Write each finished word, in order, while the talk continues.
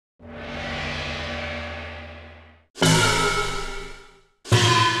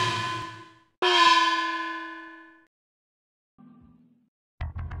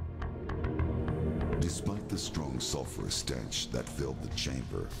the strong sulfurous stench that filled the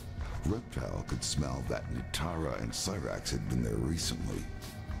chamber, Reptile could smell that Nitara and Cyrax had been there recently.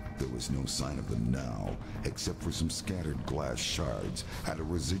 There was no sign of them now, except for some scattered glass shards and a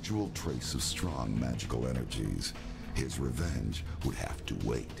residual trace of strong magical energies. His revenge would have to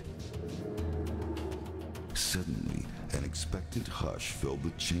wait. Suddenly, an expectant hush filled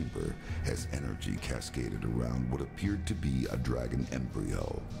the chamber as energy cascaded around what appeared to be a dragon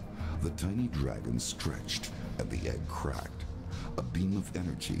embryo. The tiny dragon stretched, and the egg cracked. A beam of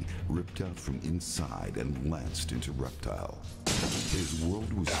energy ripped out from inside and lanced into Reptile. His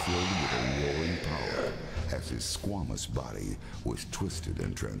world was filled with a roaring power as his squamous body was twisted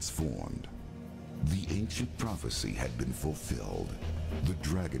and transformed. The ancient prophecy had been fulfilled. The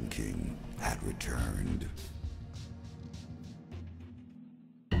Dragon King had returned.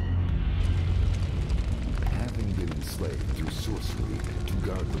 Having been enslaved through sorcery to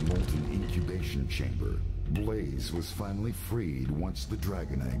guard the molten incubation chamber, Blaze was finally freed once the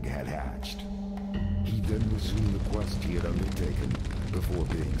dragon egg had hatched. He then resumed the quest he had undertaken before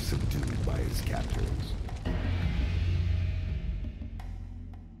being subdued by his captors.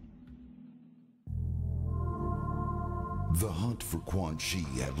 The hunt for Quan Chi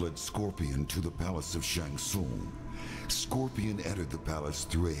had led Scorpion to the palace of Shang Tsung. Scorpion entered the palace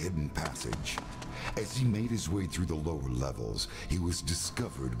through a hidden passage. As he made his way through the lower levels, he was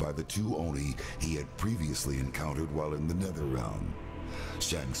discovered by the two Oni he had previously encountered while in the Netherrealm.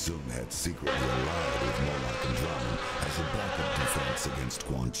 Shang Tsung had secretly allied with Moloch and Draman as a backup defense against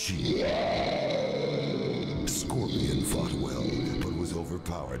Quan Chi. Scorpion fought well, but was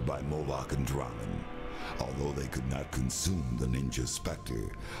overpowered by Moloch and Draman. Although they could not consume the ninja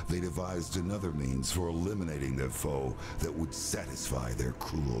Spectre, they devised another means for eliminating their foe that would satisfy their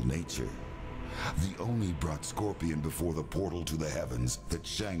cruel nature. The Oni brought Scorpion before the portal to the heavens that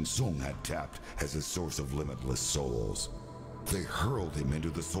Shang Tsung had tapped as a source of limitless souls. They hurled him into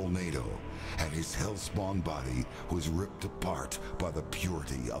the Solnado, and his hellspawn body was ripped apart by the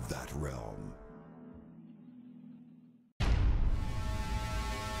purity of that realm.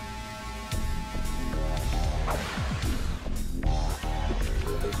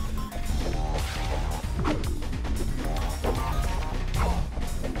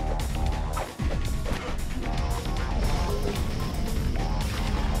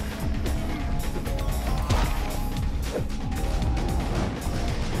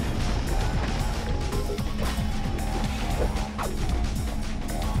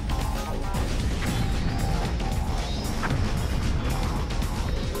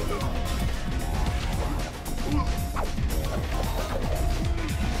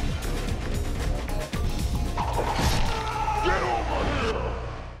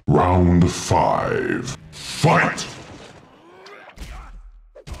 Round 5. Fight!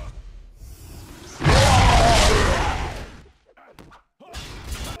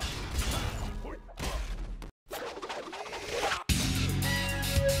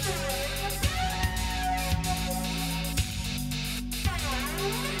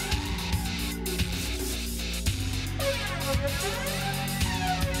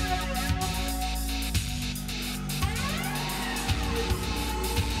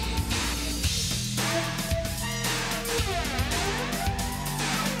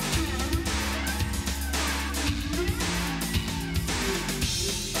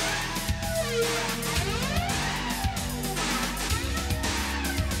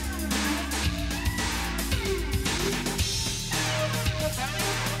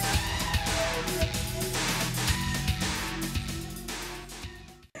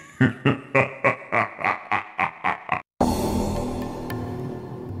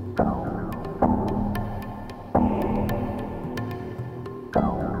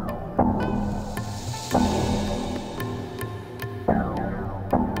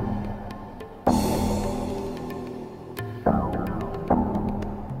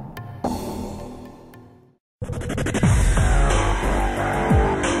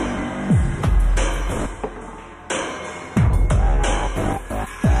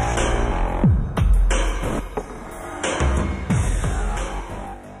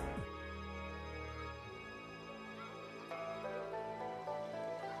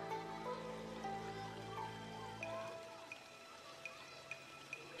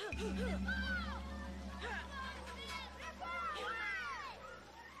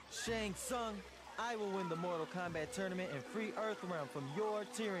 Shang Tsung, I will win the Mortal Kombat tournament and free Earthrealm from your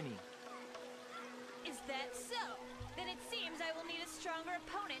tyranny. Is that so? Then it seems I will need a stronger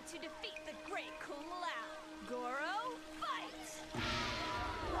opponent to defeat the great Kung Lao. Goro, fight!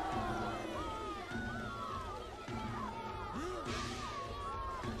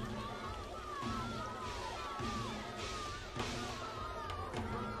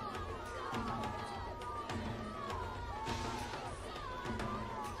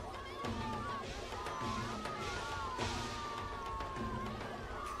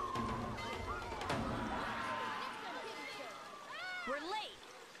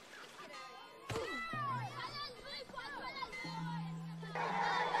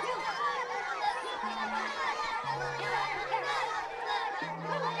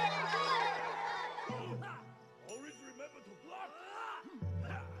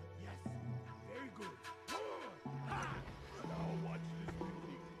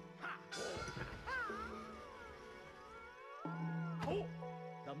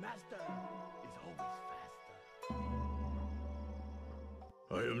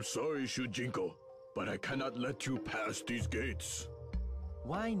 I am sorry, Shujinko, but I cannot let you pass these gates.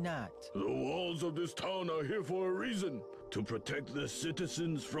 Why not? The walls of this town are here for a reason, to protect the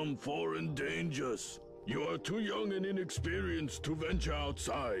citizens from foreign dangers. You are too young and inexperienced to venture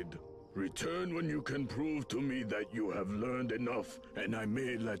outside. Return when you can prove to me that you have learned enough, and I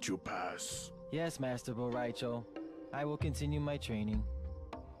may let you pass. Yes, Master Boraicho. I will continue my training.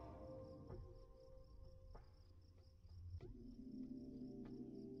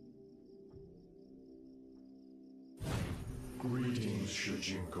 Greetings,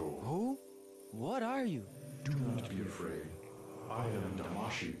 Shujinko. Who? What are you? Do not be afraid. I am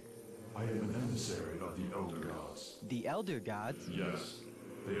Damashi. I am an emissary of the Elder Gods. The Elder Gods? Yes,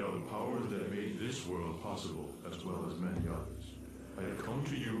 they are the powers that made this world possible, as well as many others. I have come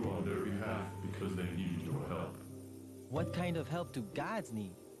to you on their behalf because they need your help. What kind of help do gods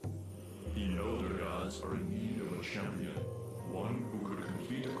need? The Elder Gods are in need of a champion, one who could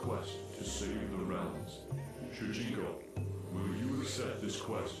complete a quest to save the realms. Shujinko, will you accept this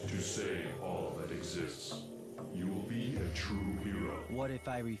quest to save all that exists? You will be a true hero. What if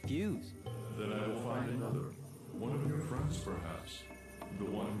I refuse? Then I will find another. One of your friends, perhaps. The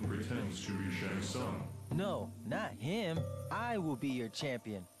one who pretends to be Shang Tsung. No, not him. I will be your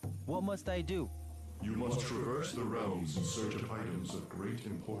champion. What must I do? You must traverse the realms in search of items of great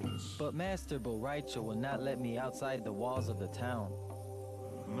importance. But Master Boraicho will not let me outside the walls of the town.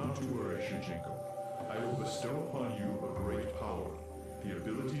 Not to worry, Shujinko. I will bestow upon you a great power. The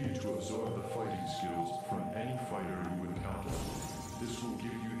ability to absorb the fighting skills from any fighter you encounter. This will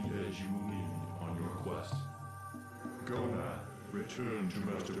give you the edge you will need on your quest. Go now, return to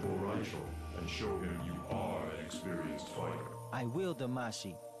Master Boraicho and show him you are an experienced fighter. I will,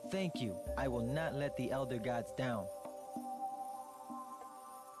 Damashi. Thank you. I will not let the Elder Gods down.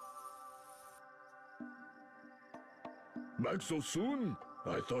 Back so soon?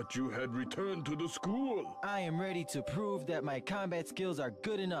 I thought you had returned to the school. I am ready to prove that my combat skills are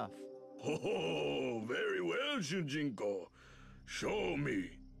good enough. Oh, very well, Shujinko. Show me.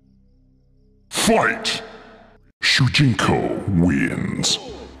 Fight! Shujinko wins.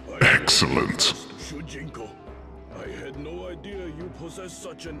 Excellent. Shujinko, I had no idea you possess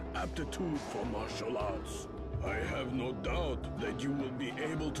such an aptitude for martial arts. I have no doubt that you will be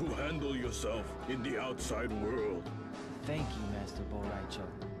able to handle yourself in the outside world. Thank you, Master Boraicho.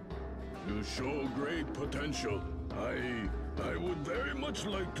 You show great potential. I would very much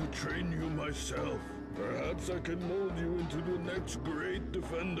like to train you myself. Perhaps I can mold you into the next great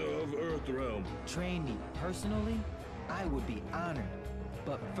defender of Earthrealm. Train me personally? I would be honored.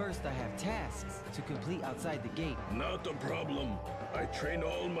 But first I have tasks to complete outside the gate. Not a problem. I train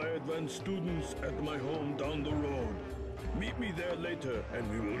all my advanced students at my home down the road. Meet me there later and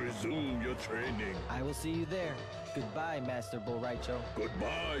we will resume your training. I will see you there. Goodbye, Master Boraicho.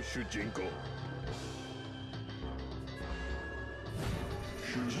 Goodbye, Shujinko.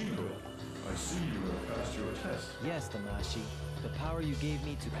 Shujinko, I see you have passed your test. Yes, Damashi. The power you gave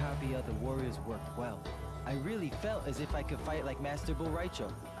me to copy other warriors worked well. I really felt as if I could fight like Master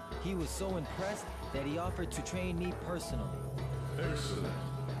Boraicho. He was so impressed that he offered to train me personally. Excellent.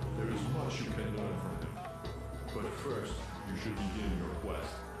 There is much you can learn from him. But first, you should begin your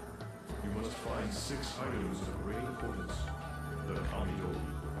quest. You must find 6 items of great importance. The Kamidori.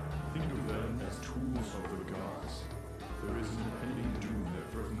 Think of them as tools of the gods. There is an impending doom that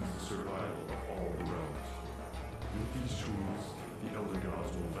threatens the survival of all the realms. With these tools, the Elder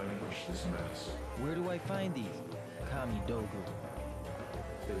Gods will vanquish this menace. Where do I find these? Kamidogu.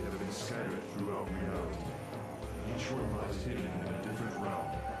 They have been scattered throughout reality. Each one lies hidden in a different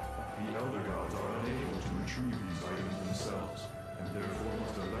realm. The Elder Gods are unable to retrieve these items themselves, and therefore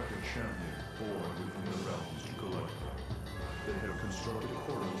must elect a champion born within the realms to collect them. They have constructed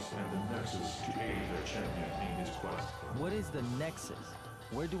portals and the Nexus to aid their champion in his quest. What is the Nexus?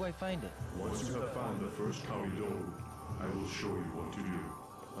 Where do I find it? Once you have found the first Kamidogu, I will show you what to do.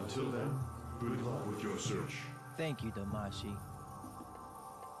 Until then, good luck with your search. Thank you, Damashi.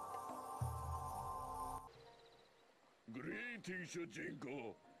 Greetings,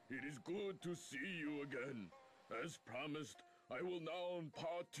 Shujinko. It is good to see you again. As promised, I will now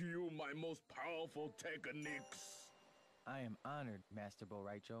impart to you my most powerful techniques. I am honored, Master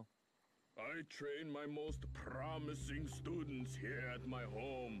Boraicho. I train my most promising students here at my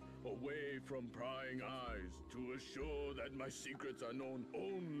home, away from prying eyes, to assure that my secrets are known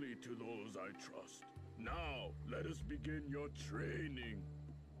only to those I trust. Now, let us begin your training.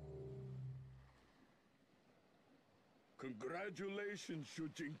 Congratulations,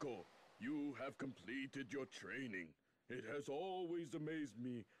 Shujinko. You have completed your training. It has always amazed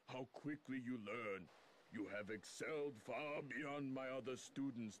me how quickly you learn. You have excelled far beyond my other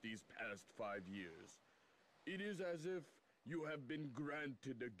students these past 5 years. It is as if you have been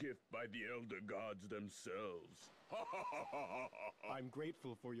granted a gift by the Elder Gods themselves. I'm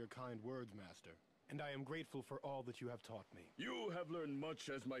grateful for your kind words, Master. And I am grateful for all that you have taught me. You have learned much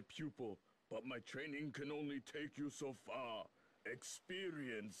as my pupil, but my training can only take you so far.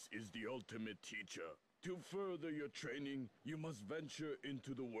 Experience is the ultimate teacher. To further your training, you must venture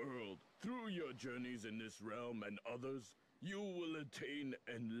into the world. Through your journeys in this realm and others, you will attain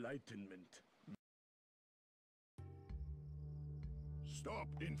enlightenment. Stop,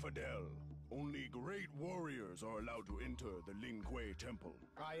 infidel! Only great warriors are allowed to enter the Ling Kuei Temple.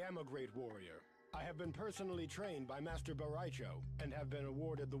 I am a great warrior. I have been personally trained by Master Baraicho, and have been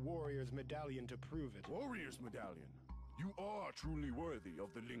awarded the Warrior's Medallion to prove it. Warrior's Medallion? You are truly worthy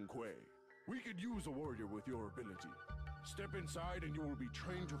of the Ling Kuei. We could use a warrior with your ability. Step inside and you will be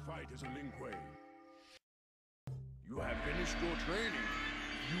trained to fight as a Ling Kuei. You have finished your training.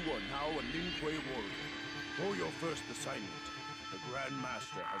 You are now a Ling Kuei warrior. For your first assignment, the Grand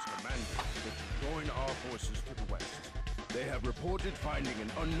Master has commanded that you join our forces to the west. They have reported finding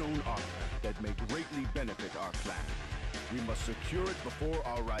an unknown artifact that may greatly benefit our clan. We must secure it before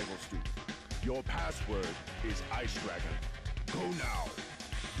our rivals do. Your password is Ice Dragon. Go now.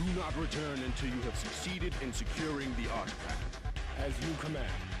 Do not return until you have succeeded in securing the artifact. As you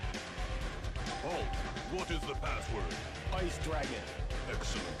command. Oh, what is the password? Ice Dragon.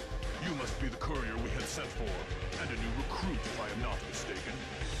 Excellent. You must be the courier we had sent for, and a new recruit if I am not mistaken.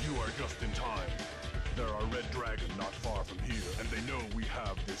 You are just in time. There are Red Dragon not far from here, and they know we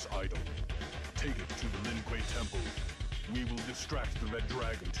have this item. Take it to the Lin Kuei Temple. We will distract the Red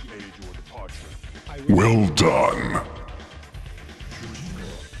Dragon to aid your departure. Well done.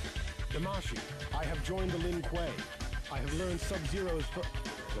 Damashi, I have joined the Lin Kuei. I have learned Sub-Zero's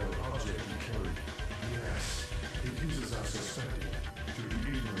That object you carried, yes, it uses as suspected. To the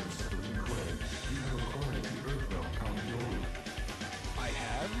ignorance of the Ling Kuei, you have acquired the Earthrealm Kamidoru. I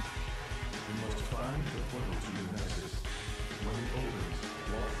have? You must find the portal to the Nexus. When it opens,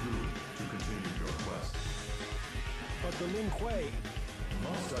 walk through to continue your quest. But the Lin Kuei...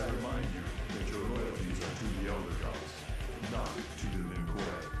 Must I remind you that your loyalties are to the Elder Gods, not to the Ling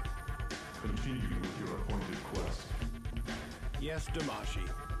Kuei. Continue with your appointed quest. Yes, Damashi.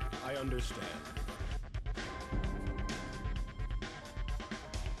 I understand.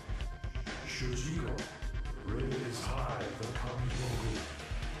 Shujiko, raise high the Kamidoru.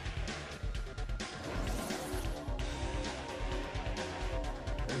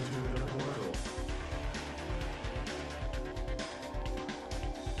 Enter the portal.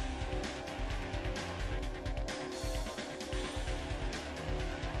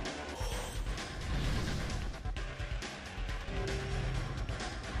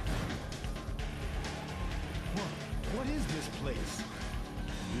 What is this place?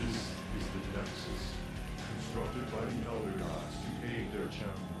 This is the Nexus, constructed by the Elder Gods to aid their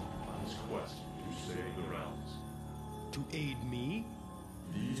champion on his quest to save the realms. To aid me?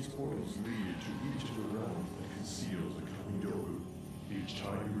 These portals lead to each of the realms that conceals a Kamidogu. Each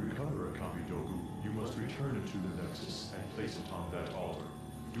time you recover a Kamidogu, you must return it to the Nexus and place it on that altar.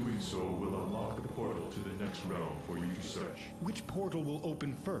 Doing so will unlock the portal to the next realm for you to search. Which portal will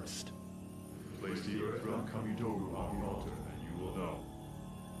open first? Place the Earthrealm Kamidogu on the altar and you will know.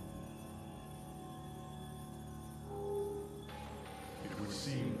 It would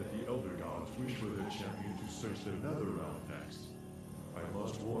seem that the Elder Gods wish for their champion to search the Netherrealm next. I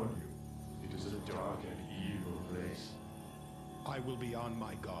must warn you, it is a dark and evil place. I will be on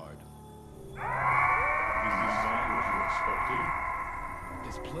my guard. Is this not what you expected?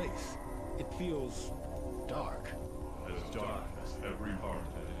 This place, it feels dark. As dark as every heart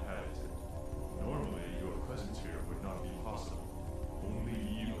that inhabits it. Normally, your presence here would not be possible. Only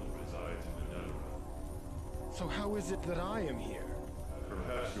evil resides in the Netherrealm. So how is it that I am here?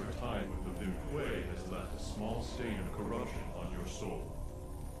 Perhaps your time with the Ling Kuei has left a small stain of corruption on your soul.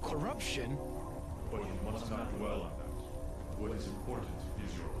 Corruption? But you must not dwell on that. What is important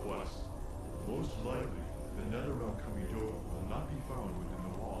is your quest. Most likely, the Netherrealm Kamidogu will not be found within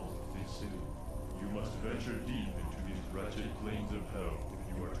the walls of this city. You must venture deep into these wretched plains of hell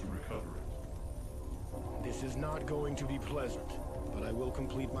if you are to recover it. This is not going to be pleasant, but I will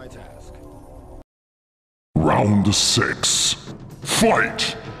complete my task. Round 6.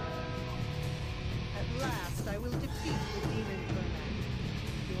 Fight! At last, I will defeat the demon Conan.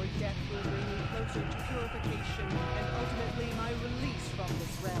 Your death will bring me closer to purification and ultimately my release from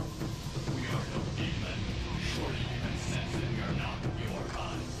this realm. We are no demon. Surely you can sense that we are not your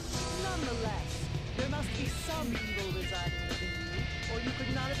kind. Nonetheless, there must be some evil residing within you, or you could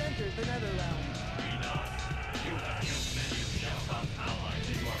not have entered the Netherrealm. Be not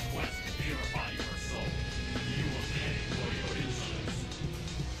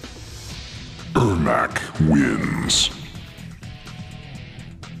Ermac wins. Is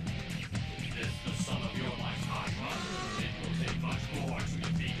this the sum of your life's hard run? It will take much more to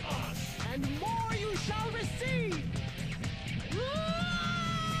defeat us. And more you shall receive!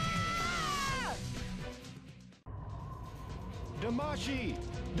 Damashi!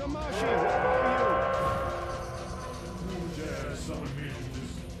 Damashi, where are Who dare summon me to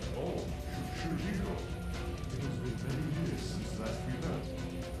this? Oh, Shujinko. It has been many years since last we met. you?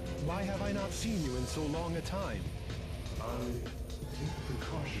 Why have I not seen you in so long a time? I take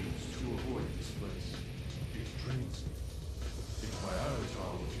precautions to avoid this place. It drains me. If my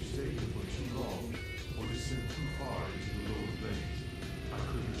avatar were to stay here for too long, or descend too far into the lower planes, I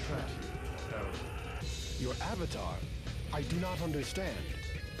could retract here forever. Your avatar? I do not understand.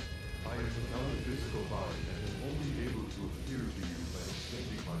 I am without a physical body and am only able to appear to you by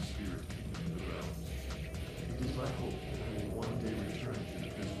extending my spirit in the realms. It is my hope that I will one day return to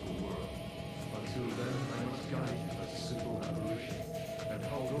the physical world. Until then, I must guide you as a simple apparition. And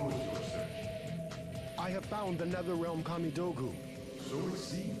how goes your search? I have found the Netherrealm Kamidogu. So it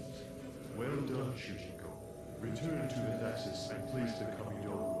seems. Well done, Shujinko. Return to the Nexus and place the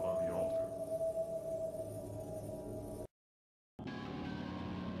Kamidogu on the altar.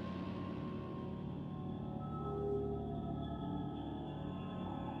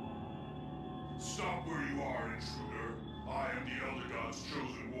 Stop where you are, intruder. I am the Elder God's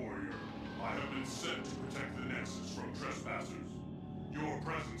chosen warrior. I have been sent to protect the Nexus from trespassers. Your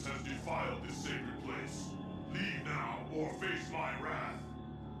presence has defiled this sacred place. Leave now, or face my wrath.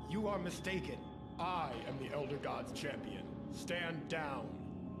 You are mistaken. I am the Elder God's champion. Stand down.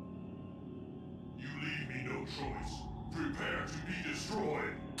 You leave me no choice. Prepare to be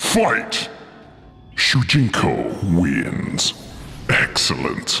destroyed. Fight! Shujinko wins.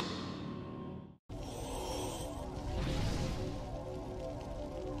 Excellent.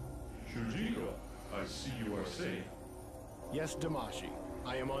 Shujinko, I see you are safe. Yes, Damashi.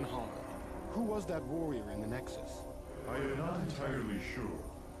 I am unharmed. Who was that warrior in the Nexus? I am not entirely sure.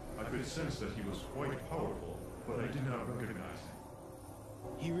 I could sense that he was quite powerful, but I did not recognize him.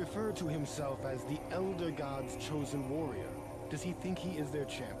 He referred to himself as the Elder God's chosen warrior. Does he think he is their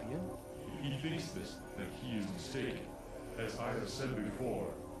champion? He thinks this, that he is mistaken. As I have said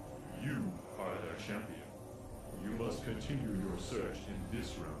before, you are their champion. You must continue your search in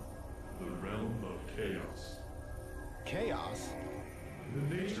this realm, the realm of chaos. Chaos?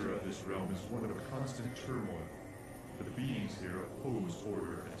 The nature of this realm is one of constant turmoil. The beings here oppose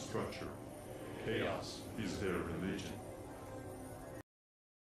order and structure. Chaos is their religion.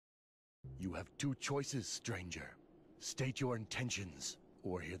 You have two choices, stranger. State your intentions,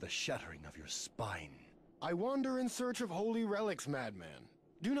 or hear the shattering of your spine. I wander in search of holy relics, madman.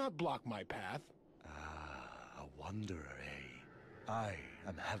 Do not block my path. Ah, a wanderer, eh? I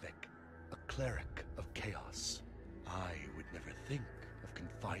am Havoc, a cleric of chaos. I would never think of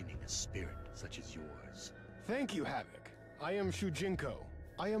confining a spirit such as yours. Thank you, Havoc. I am Shujinko.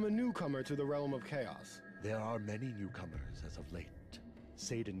 I am a newcomer to the realm of chaos. There are many newcomers as of late.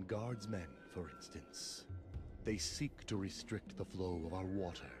 Satan guardsmen, for instance. They seek to restrict the flow of our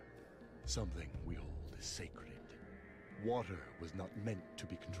water, something we hold as sacred. Water was not meant to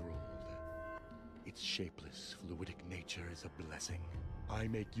be controlled. Its shapeless, fluidic nature is a blessing. I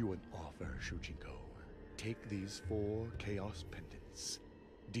make you an offer, Shujinko. Take these 4 Chaos Pendants.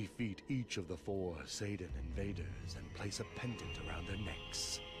 Defeat each of the 4 Satan invaders and place a pendant around their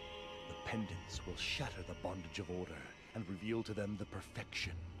necks. The pendants will shatter the bondage of order and reveal to them the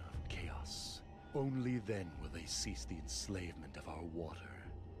perfection of chaos. Only then will they cease the enslavement of our water.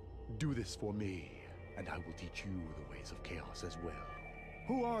 Do this for me, and I will teach you the ways of chaos as well.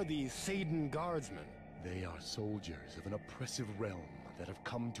 Who are these Satan guardsmen? They are soldiers of an oppressive realm that have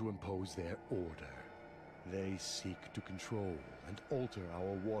come to impose their order. They seek to control and alter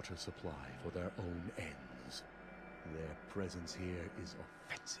our water supply for their own ends. Their presence here is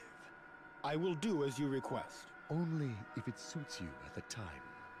offensive. I will do as you request. Only if it suits you at the time.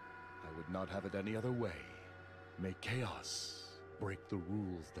 I would not have it any other way. May chaos break the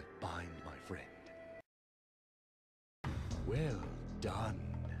rules that bind my friend. Well done.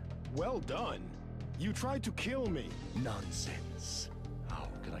 Well done? You tried to kill me. Nonsense. How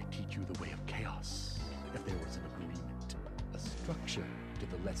could I teach you the way of chaos if there was an agreement, a structure to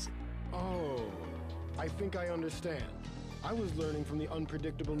the lesson? Oh, I think I understand. I was learning from the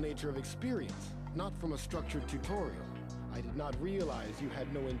unpredictable nature of experience, not from a structured tutorial. I did not realize you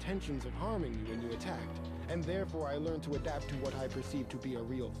had no intentions of harming me when you attacked, and therefore I learned to adapt to what I perceived to be a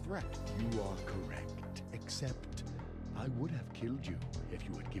real threat. You are correct, except I would have killed you if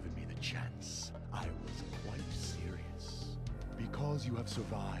you had given me the chance. I was quite serious. Because you have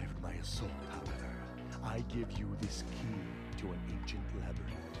survived my assault, however, I give you this key to an ancient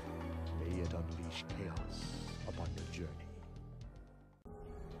labyrinth. May it unleash chaos upon your journey.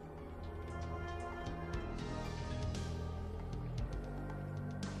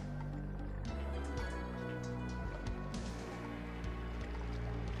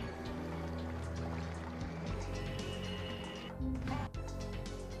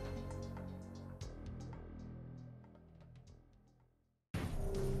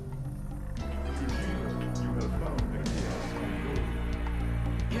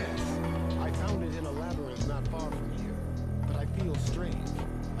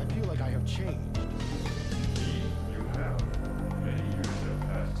 Changed. Indeed, you have. Many years have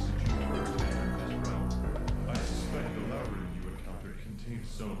passed since you first entered this realm. I suspect the labyrinth you encountered contains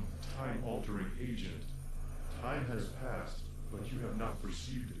some time-altering agent. Time has passed, but you have not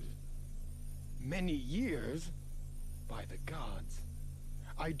perceived it. Many years? By the gods.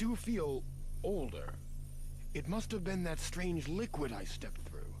 I do feel older. It must have been that strange liquid I stepped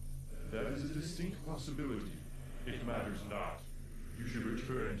through. That is a distinct possibility. It matters not. You should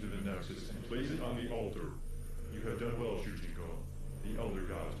return to the Nexus and place it on the altar. You have done well, Shujinko. The Elder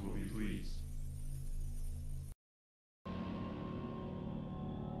Gods will be pleased.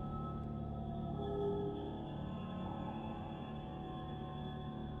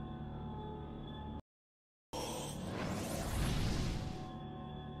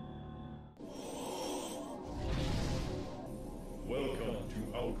 Welcome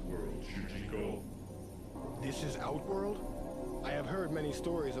to Outworld, Shujinko. This is Outworld? I have heard many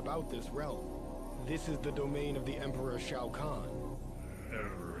stories about this realm. This is the domain of the Emperor Shao Kahn.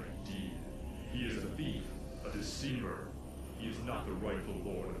 Emperor, indeed. He is a thief, a deceiver. He is not the rightful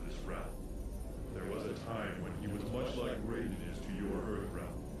lord of this realm. There was a time when he was much like Raiden is to your Earth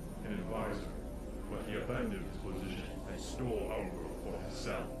realm, an advisor, but he abandoned his position and stole Outworld for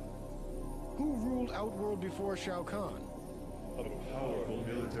himself. Who ruled Outworld before Shao Kahn? A powerful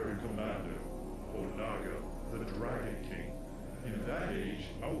military commander, Onaga, the Dragon King. In that age,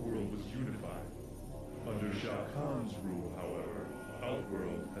 Outworld was unified. Under Shao Kahn's rule, however,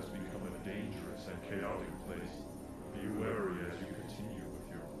 Outworld has become a dangerous and chaotic place. Be wary as you continue with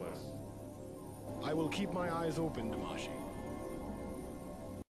your quest. I will keep my eyes open, Damashi.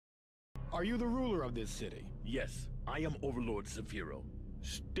 Are you the ruler of this city? Yes, I am Overlord Zafiro.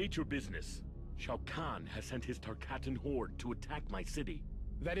 State your business. Shao Kahn has sent his Tarkatan horde to attack my city.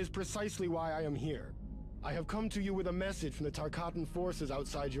 That is precisely why I am here. I have come to you with a message from the Tarkatan forces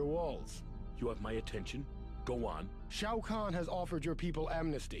outside your walls. You have my attention. Go on. Shao Kahn has offered your people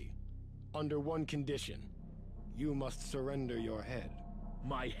amnesty. Under one condition. You must surrender your head.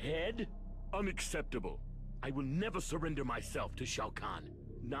 My head? Unacceptable. I will never surrender myself to Shao Kahn.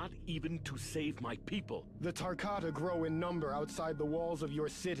 Not even to save my people. The Tarkata grow in number outside the walls of your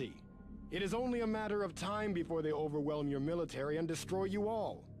city. It is only a matter of time before they overwhelm your military and destroy you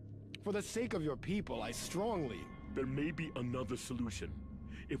all. For the sake of your people, I strongly... There may be another solution.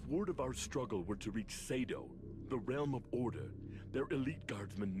 If word of our struggle were to reach Sado, the realm of order, their elite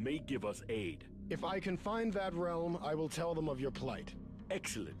guardsmen may give us aid. If I can find that realm, I will tell them of your plight.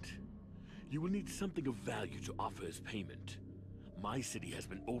 Excellent. You will need something of value to offer as payment. My city has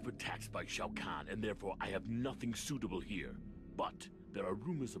been overtaxed by Shao Kahn, and therefore I have nothing suitable here. But there are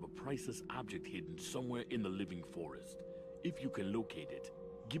rumors of a priceless object hidden somewhere in the living forest. If you can locate it,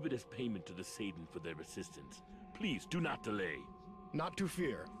 give it as payment to the Saidan for their assistance. Please do not delay. Not to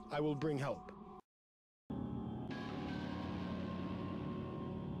fear. I will bring help.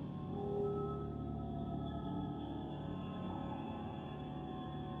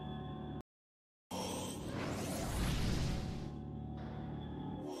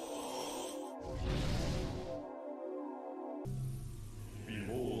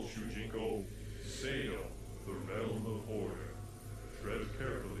 Behold, Shujinko, Sado, the realm of order. Tread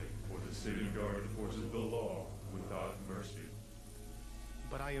carefully, for the Saidan Guard enforces the law without mercy.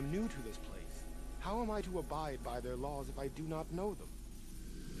 But I am new to this place. How am I to abide by their laws if I do not know them?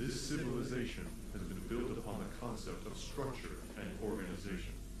 This civilization has been built upon the concept of structure and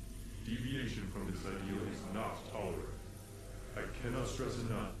organization. Deviation from this ideal is not tolerated. I cannot stress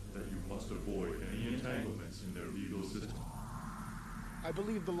enough that you must avoid any entanglements in their legal system. I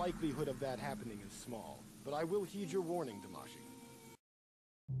believe the likelihood of that happening is small, but I will heed your warning, Damashi.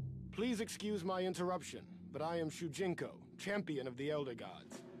 Please excuse my interruption, but I am Shujinko, champion of the Elder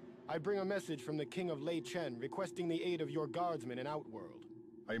Gods. I bring a message from the King of Lei Chen requesting the aid of your guardsmen in Outworld.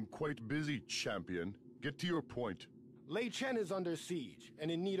 I am quite busy, champion. Get to your point. Lei Chen is under siege,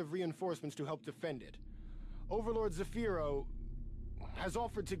 and in need of reinforcements to help defend it. Overlord Zafiro has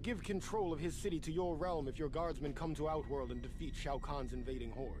offered to give control of his city to your realm if your guardsmen come to Outworld and defeat Shao Kahn's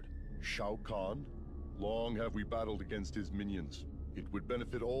invading horde. Shao Kahn? Long have we battled against his minions. It would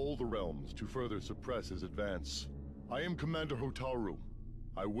benefit all the realms to further suppress his advance. I am Commander Hotaru.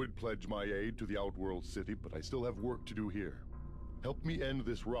 I would pledge my aid to the Outworld City, but I still have work to do here. Help me end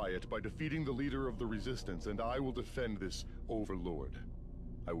this riot by defeating the leader of the Resistance, and I will defend this Overlord.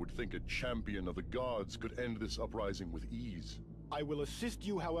 I would think a champion of the gods could end this uprising with ease. I will assist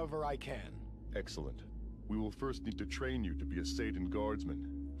you however I can. Excellent. We will first need to train you to be a Satan Guardsman,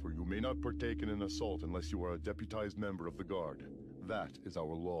 for you may not partake in an assault unless you are a deputized member of the Guard. That is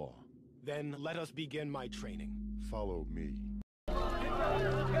our law. Then let us begin my training. Follow me.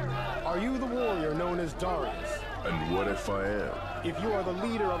 Are you the warrior known as Darius? And what if I am? If you are the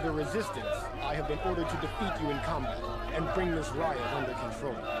leader of the Resistance, I have been ordered to defeat you in combat and bring this riot under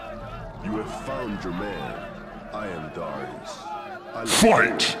control. You have found your man. I am Darius.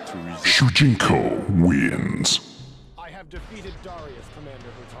 Fight! Shujinko wins. I have defeated Darius,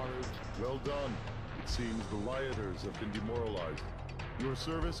 Commander Hotaru. Well done. It seems the rioters have been demoralized. Your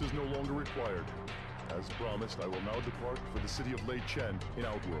service is no longer required. As promised, I will now depart for the city of Lei Chen in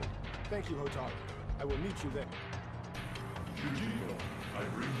Outworld. Thank you, Hotaru. I will meet you there. Shujinko, I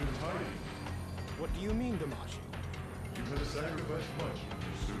bring you tidings. What do you mean, Damashi? You have sacrificed much in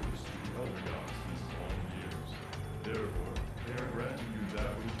your service to the Elder Gods these long years. Therefore, they are granting you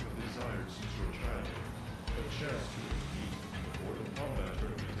that which you have desired since your childhood. A chance to compete in the Mortal Kombat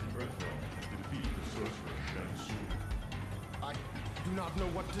tournament in Earthrealm to defeat the sorcerer Shang Tsung. I do not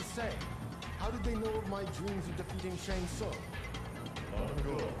know what to say. How did they know of my dreams of defeating Shang Tsung? Long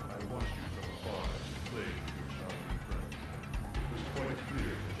ago, I watched you from afar as you played with your childhood friends. It was quite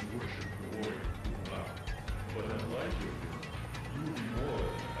clear that you worshipped the warrior Kung Lao. But unlike your hero, you will be more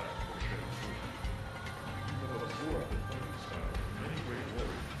than that for Shang Tsung. You have absorbed the fighting style of many great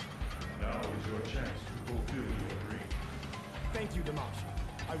warriors. Now is your chance to fulfill your dream. Thank you, Damashi.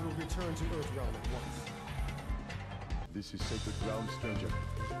 I will return to Earthrealm at once. This is sacred ground, stranger.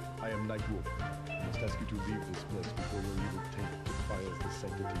 I am Nightwolf. I must ask you to leave this place before your evil taint defiles the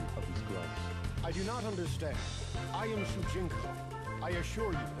sanctity of these grounds. I do not understand. I am Shujinko. I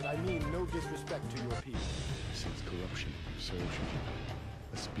assure you that I mean no disrespect to your people. Since corruption, so Shujinko.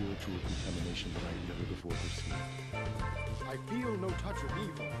 A spiritual contamination that I never before perceived. I feel no touch of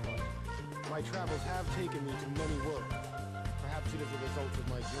evil, but my travels have taken me to many worlds. Perhaps it is a result of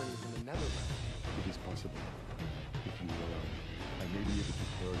my journeys in the Netherlands. It is possible. If you allow me, I may be able to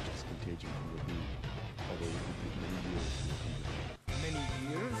purge this contagion from your being, although it will take many years to accomplish. Many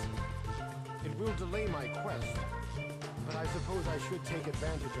years? It will delay my quest, but I suppose I should take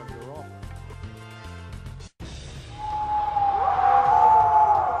advantage of your offer.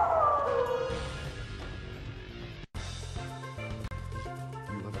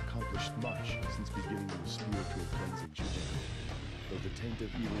 You have accomplished much since beginning your spiritual cleansing, Shujinko. Though the taint of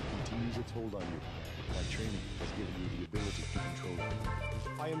evil continues its hold on you, my training has given you the ability to control it.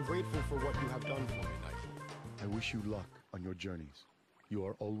 I am grateful for what you have done for me, Nightwolf. I wish you luck on your journeys. You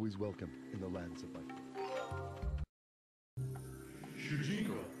are always welcome in the lands of light.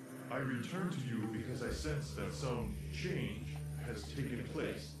 Shujinko, I return to you because I sense that some change has taken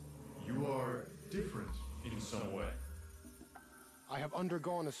place. You are different in some way. I have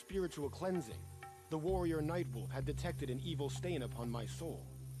undergone a spiritual cleansing. The warrior Nightwolf had detected an evil stain upon my soul.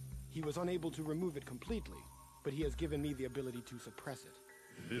 He was unable to remove it completely, but he has given me the ability to suppress it.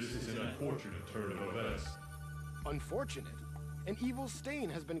 This is an unfortunate turn of events. Unfortunate? An evil stain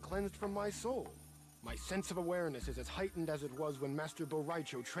has been cleansed from my soul. My sense of awareness is as heightened as it was when Master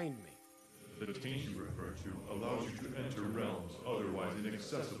Boraicho trained me. The taint you refer to allows you to enter realms otherwise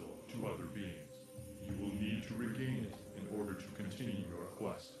inaccessible to other beings. You will need to regain it in order to continue your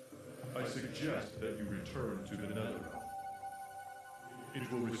quest. I suggest that you return to the Netherrealm. It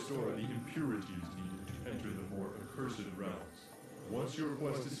will restore the impurities needed to enter the more accursed realms. Once your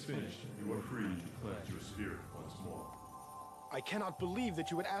quest is finished, you are free to cleanse your spirit once more. I cannot believe that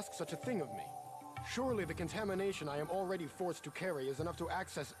you would ask such a thing of me. Surely the contamination I am already forced to carry is enough to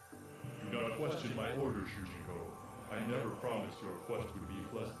access... Do not question my orders, Shujinko. I never promised your quest would be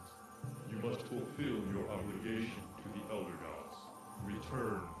pleasant. You must fulfill your obligation to the Elder Gods.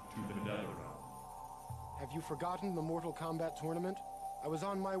 Return to the Netherrealm. Have you forgotten the Mortal Kombat tournament? I was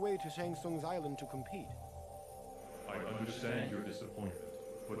on my way to Shang Tsung's island to compete. I understand your disappointment,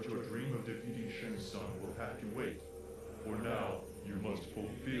 but your dream of defeating Shang Tsung will have to wait. For now, you must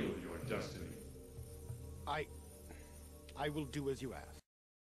fulfill your destiny. I will do as you ask.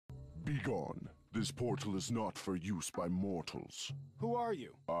 Begone. This portal is not for use by mortals. Who are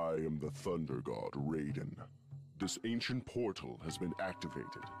you? I am the Thunder God, Raiden. This ancient portal has been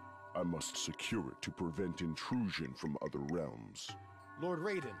activated. I must secure it to prevent intrusion from other realms. Lord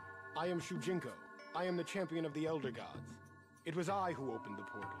Raiden, I am Shujinko. I am the champion of the Elder Gods. It was I who opened the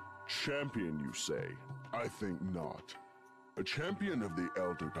portal. Champion, you say? I think not. A champion of the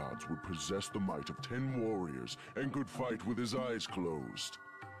Elder Gods would possess the might of 10 warriors and could fight with his eyes closed.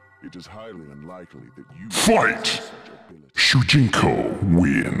 It is highly unlikely that you fight! Shujinko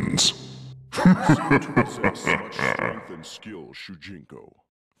wins. You seem to possess much strength and skill, Shujinko.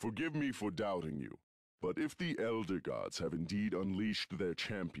 Forgive me for doubting you, but if the Elder Gods have indeed unleashed their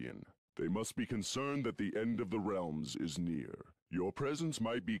champion, they must be concerned that the end of the realms is near. Your presence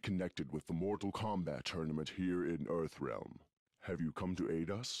might be connected with the Mortal Kombat tournament here in Earthrealm. Have you come to aid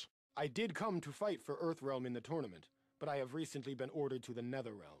us? I did come to fight for Earthrealm in the tournament, but I have recently been ordered to the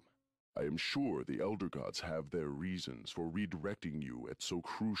Netherrealm. I am sure the Elder Gods have their reasons for redirecting you at so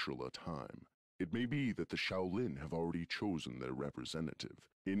crucial a time. It may be that the Shaolin have already chosen their representative.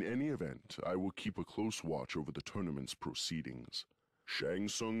 In any event, I will keep a close watch over the tournament's proceedings. Shang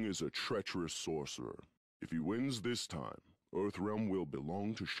Tsung is a treacherous sorcerer. If he wins this time, Earthrealm will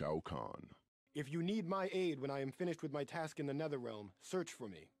belong to Shao Kahn. If you need my aid when I am finished with my task in the Netherrealm, search for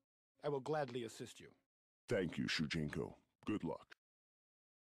me. I will gladly assist you. Thank you, Shujinko. Good luck.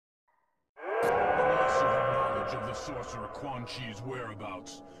 Unless you have knowledge of the sorcerer Quan Chi's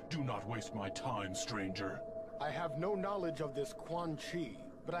whereabouts, do not waste my time, stranger. I have no knowledge of this Quan Chi,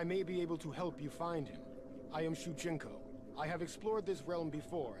 but I may be able to help you find him. I am Shujinko. I have explored this realm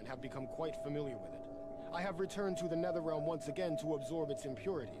before and have become quite familiar with it. I have returned to the Netherrealm once again to absorb its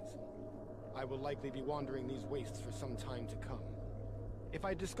impurities. I will likely be wandering these wastes for some time to come. If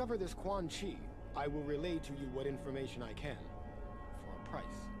I discover this Quan Chi, I will relay to you what information I can, for a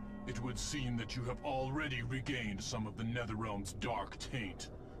price. It would seem that you have already regained some of the Netherrealm's dark taint.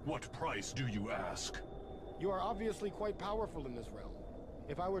 What price do you ask? You are obviously quite powerful in this realm.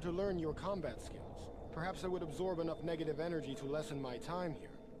 If I were to learn your combat skills, perhaps I would absorb enough negative energy to lessen my time here.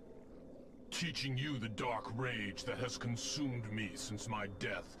 Teaching you the dark rage that has consumed me since my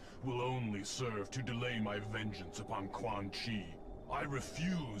death will only serve to delay my vengeance upon Quan Chi. I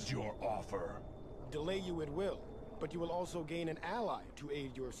refuse your offer. Delay you it will, but you will also gain an ally to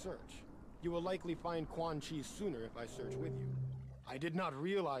aid your search. You will likely find Quan Chi sooner if I search with you. I did not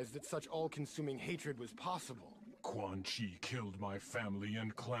realize that such all-consuming hatred was possible. Quan Chi killed my family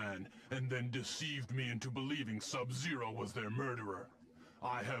and clan, and then deceived me into believing Sub-Zero was their murderer.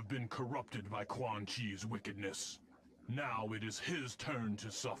 I have been corrupted by Quan Chi's wickedness. Now it is his turn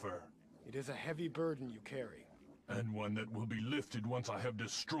to suffer. It is a heavy burden you carry. And one that will be lifted once I have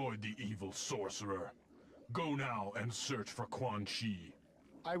destroyed the evil sorcerer. Go now and search for Quan Chi.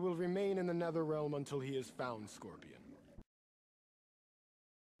 I will remain in the Netherrealm until he is found, Scorpion.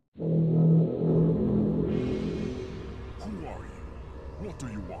 Who are you? What do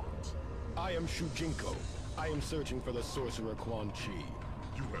you want? I am Shujinko. I am searching for the sorcerer Quan Chi.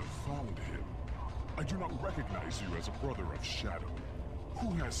 You have found him. I do not recognize you as a brother of Shadow.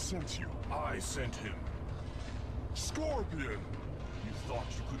 Who has sent you? I sent him. Scorpion! You thought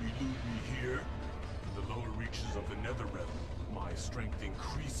you could elude me here? In the lower reaches of the Netherrealm, my strength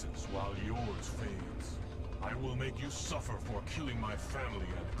increases while yours fades. I will make you suffer for killing my family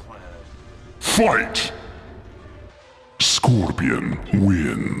and clan. Fight! Scorpion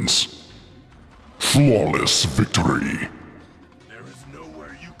wins. Flawless victory. There is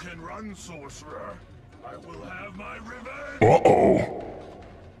nowhere you can run, sorcerer. I will have my revenge! Uh-oh.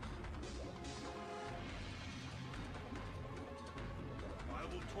 I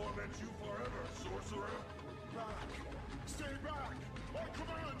will torment you forever, sorcerer. Back! Stay back! I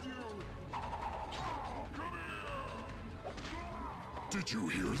command you! Come here! Did you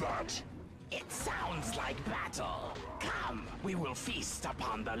hear that? It sounds like battle. Come, we will feast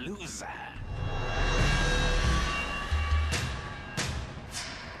upon the loser.